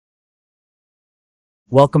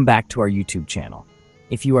Welcome back to our YouTube channel.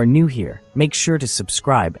 If you are new here, make sure to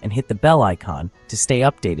subscribe and hit the bell icon to stay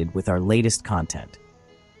updated with our latest content.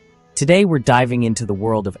 Today we're diving into the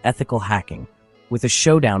world of ethical hacking with a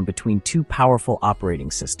showdown between two powerful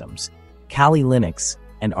operating systems, Kali Linux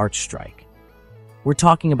and ArchStrike. We're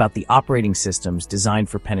talking about the operating systems designed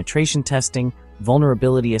for penetration testing,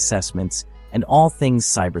 vulnerability assessments, and all things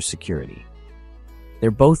cybersecurity.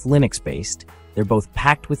 They're both Linux-based, they're both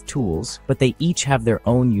packed with tools, but they each have their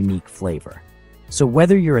own unique flavor. So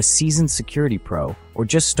whether you're a seasoned security pro or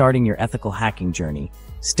just starting your ethical hacking journey,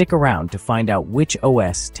 stick around to find out which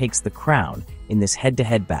OS takes the crown in this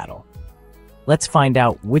head-to-head battle. Let's find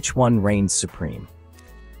out which one reigns supreme.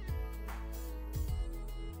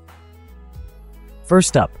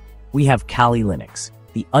 First up, we have Kali Linux,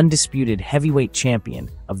 the undisputed heavyweight champion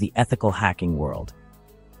of the ethical hacking world.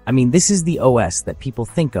 I mean, this is the OS that people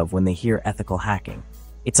think of when they hear ethical hacking.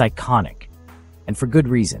 It's iconic, and for good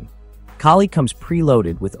reason. Kali comes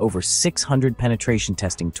preloaded with over 600 penetration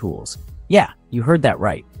testing tools. Yeah, you heard that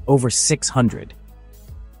right, over 600.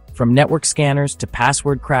 From network scanners to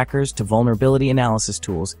password crackers to vulnerability analysis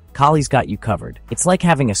tools, Kali's got you covered. It's like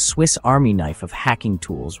having a Swiss Army knife of hacking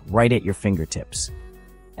tools right at your fingertips.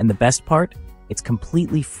 And the best part? It's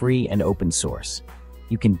completely free and open source.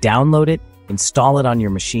 You can download it, install it on your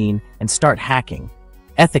machine, and start hacking.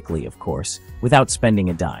 Ethically, of course, without spending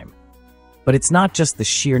a dime. But it's not just the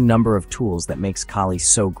sheer number of tools that makes Kali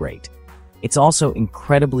so great. It's also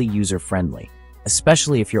incredibly user-friendly,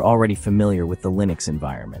 especially if you're already familiar with the Linux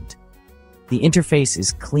environment. The interface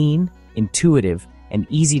is clean, intuitive, and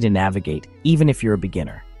easy to navigate, even if you're a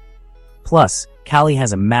beginner. Plus, Kali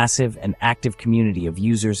has a massive and active community of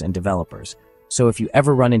users and developers, so if you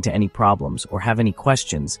ever run into any problems or have any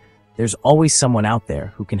questions, there's always someone out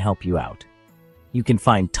there who can help you out. You can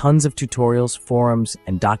find tons of tutorials, forums,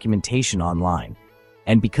 and documentation online.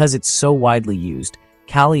 And because it's so widely used,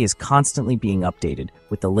 Kali is constantly being updated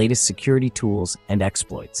with the latest security tools and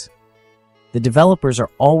exploits. The developers are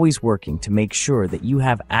always working to make sure that you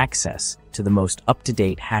have access to the most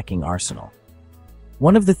up-to-date hacking arsenal.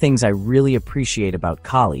 One of the things I really appreciate about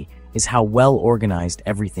Kali is how well organized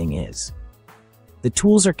everything is. The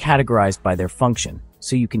tools are categorized by their function,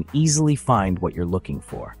 so you can easily find what you're looking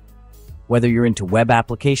for. Whether you're into web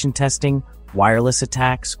application testing, wireless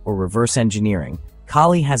attacks, or reverse engineering,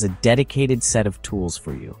 Kali has a dedicated set of tools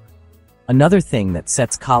for you. Another thing that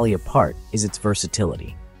sets Kali apart is its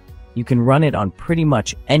versatility. You can run it on pretty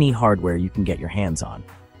much any hardware you can get your hands on,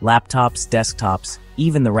 laptops, desktops,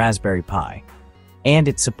 even the Raspberry Pi. And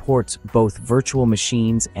it supports both virtual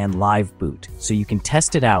machines and live boot, so you can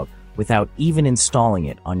test it out without even installing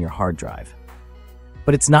it on your hard drive.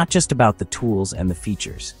 But it's not just about the tools and the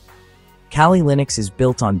features. Kali Linux is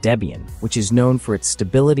built on Debian, which is known for its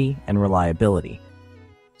stability and reliability,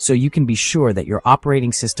 so you can be sure that your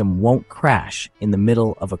operating system won't crash in the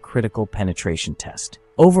middle of a critical penetration test.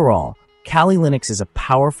 Overall, Kali Linux is a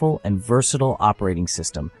powerful and versatile operating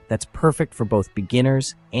system that's perfect for both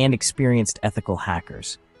beginners and experienced ethical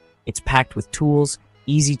hackers. It's packed with tools,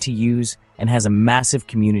 easy to use, and has a massive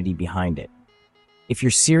community behind it. If you're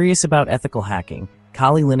serious about ethical hacking,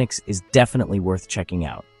 Kali Linux is definitely worth checking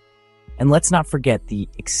out. And let's not forget the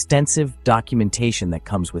extensive documentation that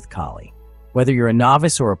comes with Kali. Whether you're a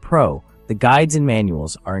novice or a pro, the guides and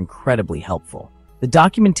manuals are incredibly helpful. The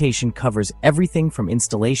documentation covers everything from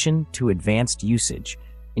installation to advanced usage,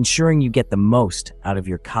 ensuring you get the most out of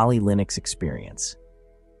your Kali Linux experience.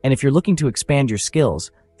 And if you're looking to expand your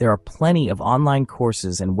skills, there are plenty of online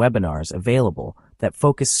courses and webinars available that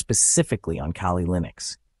focus specifically on Kali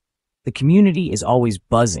Linux. The community is always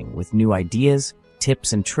buzzing with new ideas,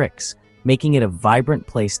 tips, and tricks, making it a vibrant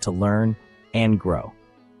place to learn and grow.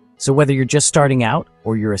 So whether you're just starting out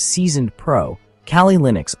or you're a seasoned pro, Kali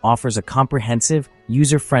Linux offers a comprehensive,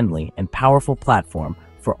 user-friendly, and powerful platform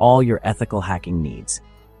for all your ethical hacking needs.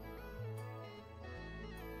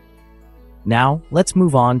 Now, let's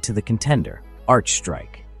move on to the contender,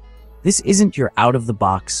 ArchStrike. This isn't your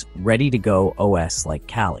out-of-the-box, ready-to-go OS like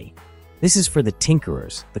Kali. This is for the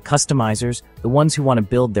tinkerers, the customizers, the ones who want to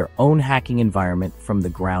build their own hacking environment from the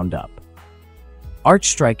ground up.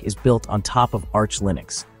 ArchStrike is built on top of Arch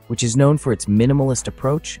Linux, which is known for its minimalist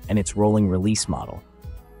approach and its rolling release model.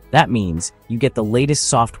 That means you get the latest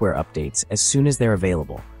software updates as soon as they're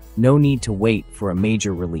available. No need to wait for a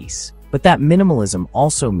major release. But that minimalism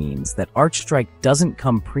also means that ArchStrike doesn't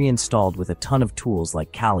come pre-installed with a ton of tools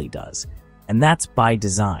like Kali does, and that's by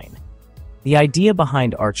design. The idea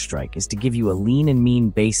behind ArchStrike is to give you a lean and mean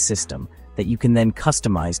base system that you can then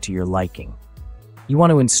customize to your liking. You want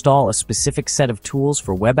to install a specific set of tools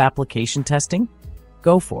for web application testing?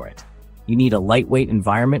 Go for it. You need a lightweight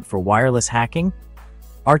environment for wireless hacking?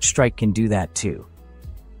 ArchStrike can do that too.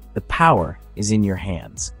 The power is in your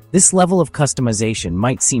hands. This level of customization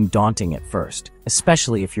might seem daunting at first,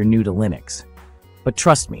 especially if you're new to Linux. But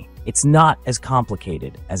trust me, it's not as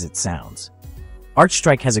complicated as it sounds.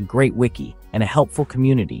 ArchStrike has a great wiki and a helpful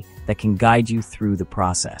community that can guide you through the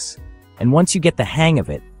process. And once you get the hang of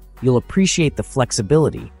it, you'll appreciate the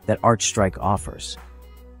flexibility that ArchStrike offers.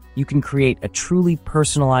 You can create a truly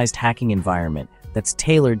personalized hacking environment that's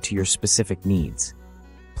tailored to your specific needs.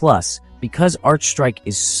 Plus, because ArchStrike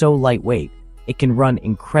is so lightweight, it can run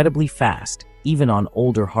incredibly fast, even on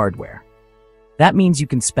older hardware. That means you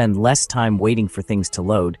can spend less time waiting for things to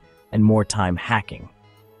load and more time hacking.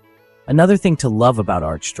 Another thing to love about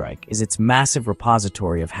ArchStrike is its massive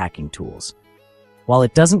repository of hacking tools. While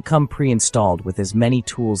it doesn't come pre-installed with as many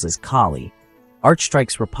tools as Kali,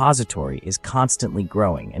 ArchStrike's repository is constantly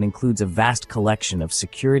growing and includes a vast collection of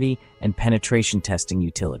security and penetration testing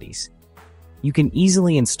utilities. You can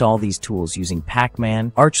easily install these tools using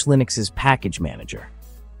Pacman, Arch Linux's package manager.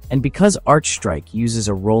 And because ArchStrike uses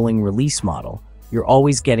a rolling release model, you're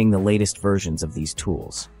always getting the latest versions of these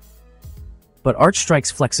tools. But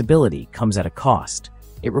ArchStrike's flexibility comes at a cost.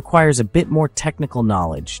 It requires a bit more technical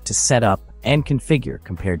knowledge to set up and configure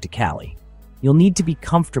compared to Kali. You'll need to be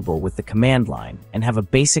comfortable with the command line and have a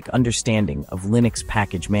basic understanding of Linux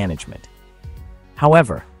package management.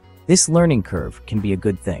 However, this learning curve can be a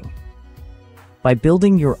good thing. By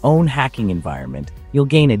building your own hacking environment, you'll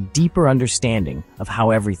gain a deeper understanding of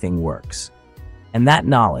how everything works. And that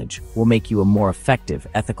knowledge will make you a more effective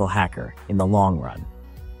ethical hacker in the long run.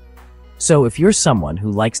 So if you're someone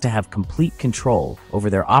who likes to have complete control over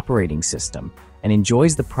their operating system and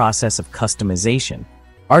enjoys the process of customization,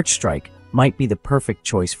 ArchStrike might be the perfect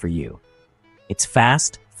choice for you. It's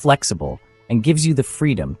fast, flexible, and gives you the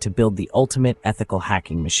freedom to build the ultimate ethical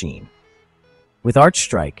hacking machine. With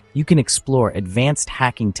ArchStrike, you can explore advanced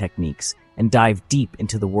hacking techniques and dive deep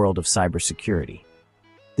into the world of cybersecurity.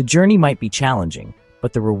 The journey might be challenging,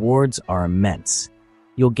 but the rewards are immense.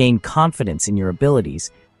 You'll gain confidence in your abilities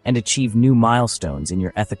and achieve new milestones in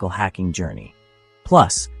your ethical hacking journey.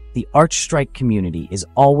 Plus, the ArchStrike community is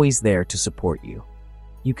always there to support you.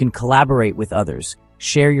 You can collaborate with others,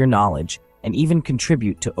 share your knowledge, and even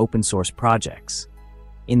contribute to open-source projects.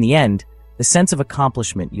 In the end, the sense of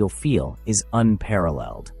accomplishment you'll feel is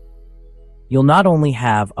unparalleled. You'll not only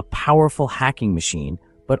have a powerful hacking machine,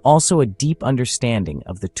 but also a deep understanding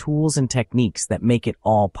of the tools and techniques that make it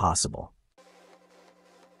all possible.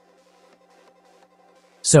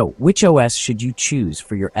 So, which OS should you choose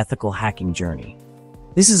for your ethical hacking journey?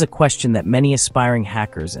 This is a question that many aspiring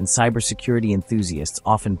hackers and cybersecurity enthusiasts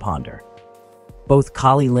often ponder. Both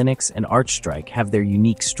Kali Linux and ArchStrike have their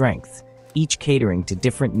unique strengths, each catering to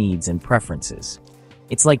different needs and preferences.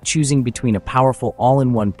 It's like choosing between a powerful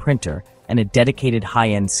all-in-one printer and a dedicated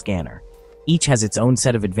high-end scanner. Each has its own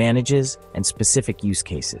set of advantages and specific use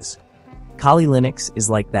cases. Kali Linux is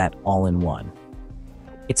like that all-in-one.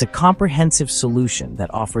 It's a comprehensive solution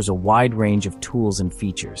that offers a wide range of tools and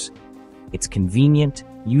features. It's convenient,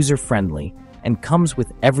 user-friendly, and comes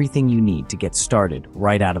with everything you need to get started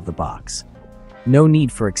right out of the box. No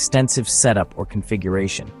need for extensive setup or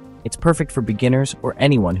configuration. It's perfect for beginners or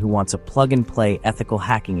anyone who wants a plug-and-play ethical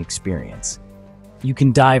hacking experience. You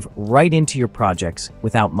can dive right into your projects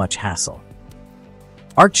without much hassle.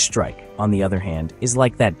 ArchStrike, on the other hand, is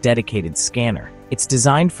like that dedicated scanner. It's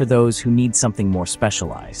designed for those who need something more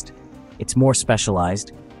specialized. It's more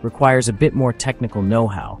specialized, requires a bit more technical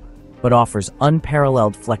know-how, but offers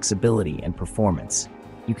unparalleled flexibility and performance.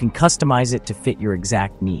 You can customize it to fit your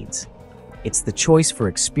exact needs. It's the choice for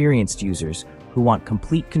experienced users who want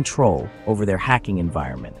complete control over their hacking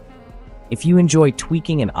environment. If you enjoy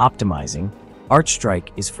tweaking and optimizing, ArchStrike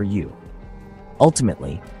is for you.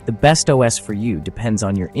 Ultimately, the best OS for you depends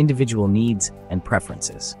on your individual needs and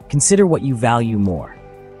preferences. Consider what you value more,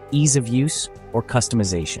 ease of use or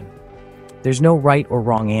customization. There's no right or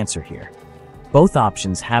wrong answer here. Both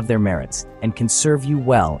options have their merits and can serve you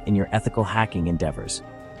well in your ethical hacking endeavors.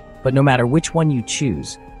 But no matter which one you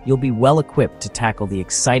choose, you'll be well equipped to tackle the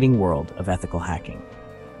exciting world of ethical hacking.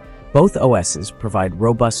 Both OSs provide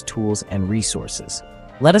robust tools and resources.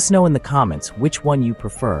 Let us know in the comments which one you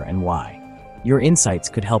prefer and why. Your insights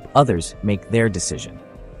could help others make their decision.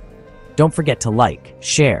 Don't forget to like,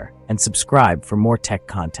 share, and subscribe for more tech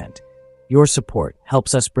content. Your support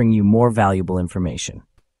helps us bring you more valuable information.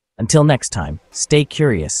 Until next time, stay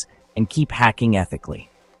curious and keep hacking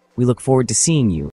ethically. We look forward to seeing you